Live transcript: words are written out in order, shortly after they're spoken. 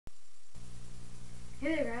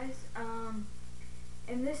Hey there guys,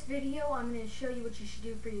 in this video I'm going to show you what you should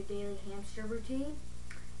do for your daily hamster routine.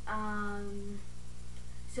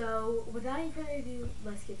 So without any further ado,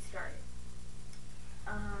 let's get started.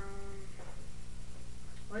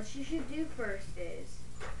 What you should do first is,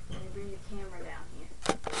 let me bring the camera down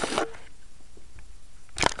here.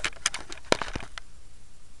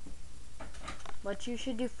 What you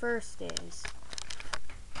should do first is,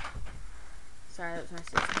 sorry, that was my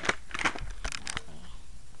sister.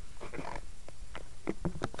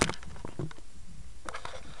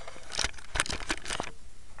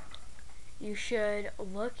 You should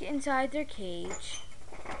look inside their cage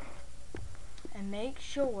and make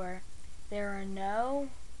sure there are no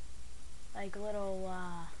like little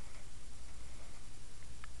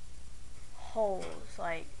holes,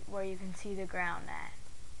 like where you can see the ground at,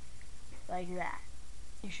 like that.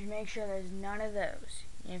 You should make sure there's none of those.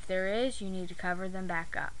 If there is, you need to cover them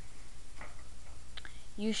back up.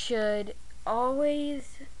 You should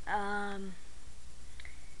always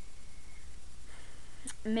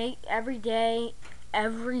make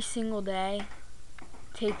every single day,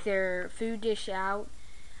 take their food dish out.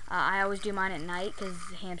 I always do mine at night because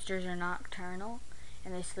hamsters are nocturnal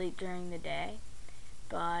and they sleep during the day.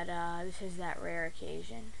 But this is that rare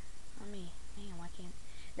occasion. Why can't?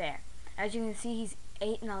 There. As you can see, he's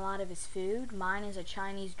eaten a lot of his food. Mine is a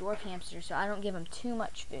Chinese dwarf hamster, so I don't give him too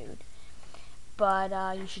much food. But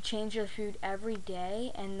you should change their food every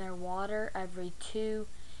day and their water every 2.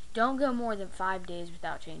 Don't go more than 5 days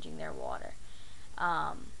without changing their water.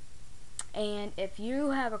 And if you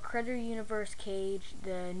have a Critter Universe cage,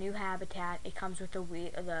 the new habitat, it comes with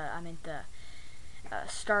the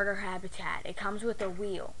starter habitat. It comes with a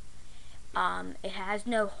wheel. It has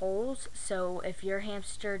no holes, so if your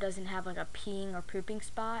hamster doesn't have like a peeing or pooping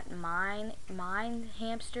spot, mine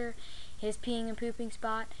hamster, his peeing and pooping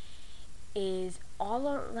spot is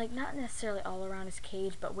not necessarily all around his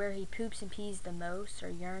cage, but where he poops and pees the most or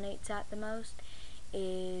urinates at the most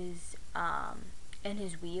is in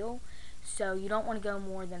his wheel. So you don't want to go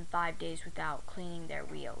more than 5 days without cleaning their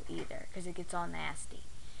wheel either, because it gets all nasty.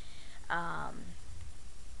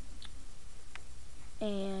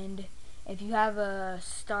 And if you have a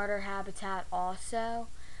starter habitat also,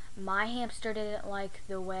 my hamster didn't like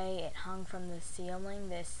the way it hung from the ceiling,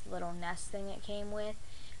 this little nest thing it came with.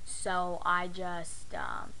 So I just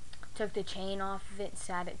took the chain off of it and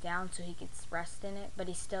sat it down so he could rest in it, but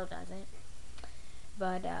he still doesn't.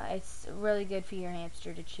 But it's really good for your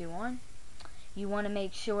hamster to chew on. You want to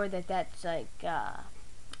make sure that that's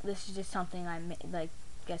this is just something I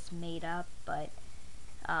made up, but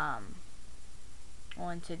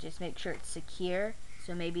want to just make sure it's secure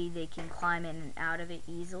so maybe they can climb in and out of it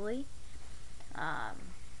easily.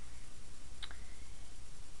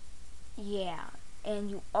 Yeah.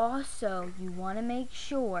 And you want to make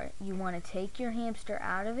sure you want to take your hamster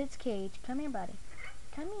out of its cage. Come here, buddy.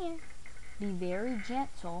 Come here. Be very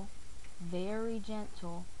gentle,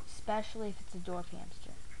 especially if it's a dwarf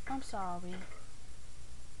hamster. I'm sorry.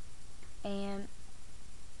 And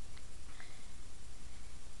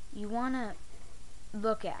you want to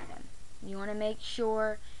look at him. You want to make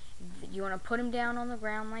sure, you want to put him down on the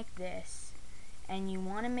ground like this, and you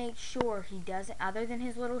want to make sure he doesn't, other than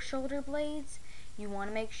his little shoulder blades, you want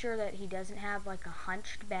to make sure that he doesn't have like a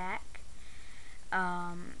hunched back,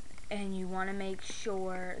 and you want to make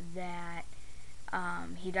sure that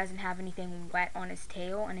he doesn't have anything wet on his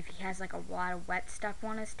tail. And if he has like a lot of wet stuff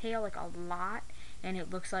on his tail, like a lot, and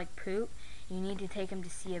it looks like poop, you need to take him to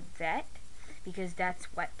see a vet, because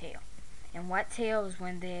that's wet tail. And wet tail is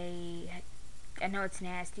when I know it's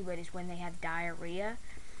nasty, but it's when they have diarrhea,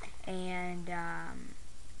 and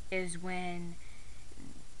is when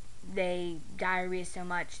they diarrhea so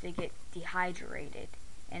much they get dehydrated.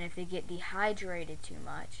 And if they get dehydrated too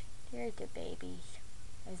much, here's the baby.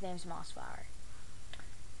 His name's Mossflower.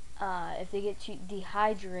 If they get too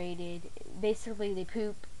dehydrated, basically they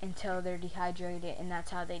poop until they're dehydrated, and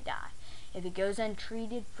that's how they die. If it goes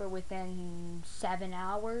untreated for within 7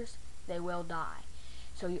 hours, they will die.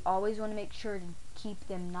 So you always want to make sure to keep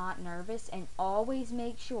them not nervous, and always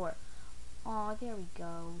make sure, oh, there he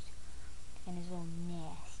goes, and his little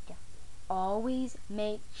nest. Always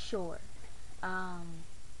make sure,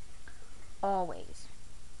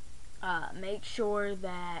 make sure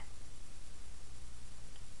that,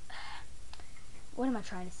 what am I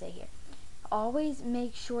trying to say here? Always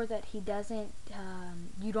make sure that he doesn't,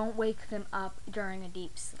 you don't wake them up during a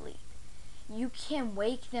deep sleep. You can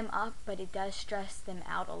wake them up, but it does stress them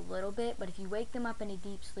out a little bit. But if you wake them up in a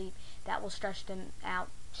deep sleep, that will stress them out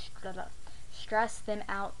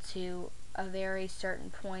to a very certain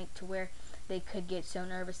point, to where they could get so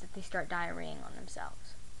nervous that they start diarrheaing on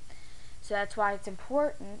themselves. So that's why it's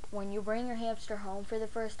important when you bring your hamster home for the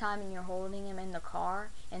first time and you're holding him in the car,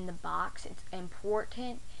 in the box, it's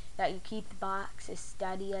important that you keep the box as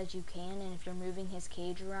steady as you can, and if you're moving his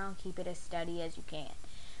cage around, keep it as steady as you can.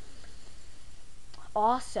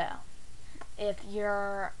 Also, if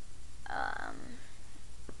you're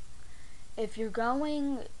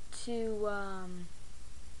going to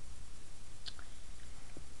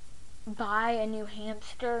buy a new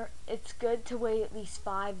hamster, it's good to wait at least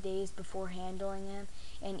 5 days before handling him,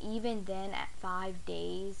 and even then at 5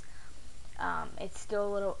 days, it's still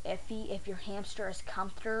a little iffy. If your hamster is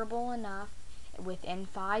comfortable enough, within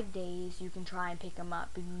 5 days you can try and pick them up,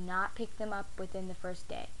 but do not pick them up within the first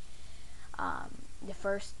day. The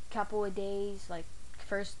first couple of days, like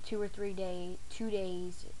first 2 or 3 days,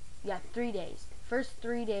 3 days. First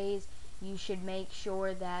 3 days, you should make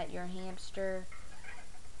sure that your hamster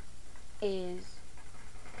is,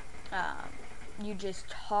 you just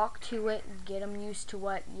talk to it, get them used to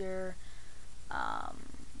what your,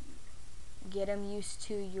 get them used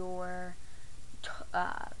to your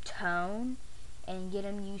tone, and get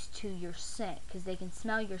them used to your scent, because they can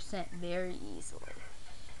smell your scent very easily.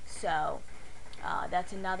 So,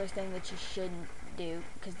 that's another thing that you shouldn't do,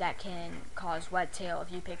 because that can cause wet tail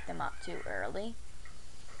if you pick them up too early.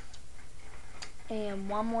 And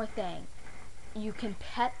one more thing, you can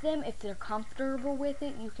pet them if they're comfortable with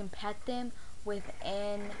it. You can pet them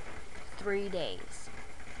within 3 days.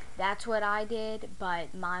 That's what I did,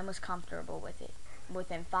 but mine was comfortable with it.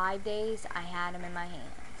 Within 5 days, I had him in my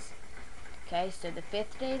hands. Okay, so the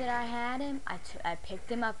 5th day that I had him, I picked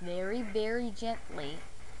him up very, very gently,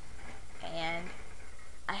 and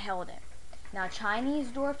I held him. Now, Chinese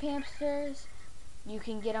dwarf hamsters, you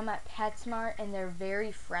can get them at PetSmart, and they're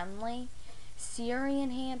very friendly.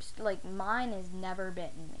 Syrian hamster, like mine, has never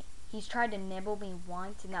bitten me. He's tried to nibble me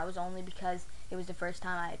once, and that was only because it was the first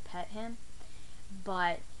time I had pet him.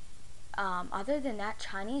 But other than that,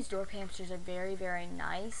 Chinese dwarf hamsters are very, very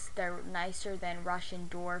nice. They're nicer than Russian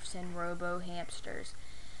dwarfs and robo hamsters,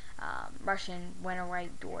 Russian winter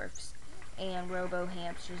white dwarfs and robo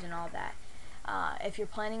hamsters and all that. If you're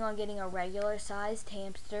planning on getting a regular sized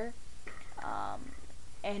hamster,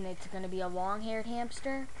 and it's going to be a long-haired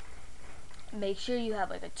hamster, make sure you have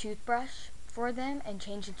like a toothbrush for them, and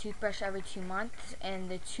change the toothbrush every 2 months, and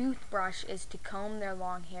the toothbrush is to comb their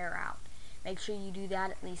long hair out. Make sure you do that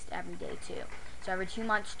at least every day too. So every 2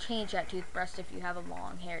 months, change that toothbrush if you have a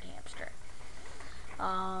long-haired hamster.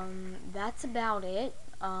 That's about it.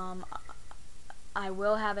 I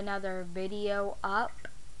will have another video up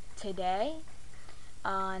today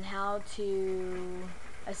on how to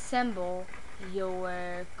assemble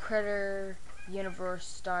your critter universe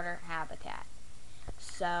starter habitat.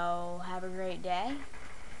 So have a great day,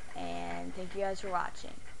 and thank you guys for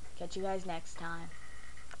watching. Catch you guys next time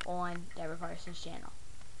on Deborah Parsons' channel.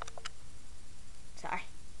 Sorry.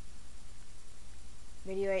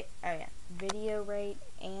 Video rate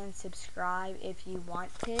and subscribe if you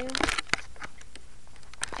want to.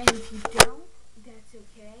 And if you don't, that's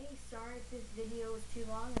okay. Sorry if this video was too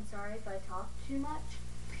long, and sorry if I talked too much.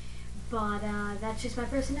 But that's just my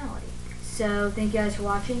personality. So thank you guys for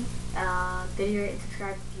watching. Video rate and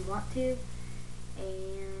subscribe if you want to.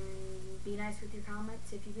 And be nice with your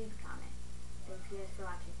comments if you leave a comment. Thank you guys for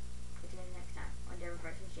watching. Catch you guys next time on Deborah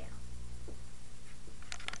Parsons' channel.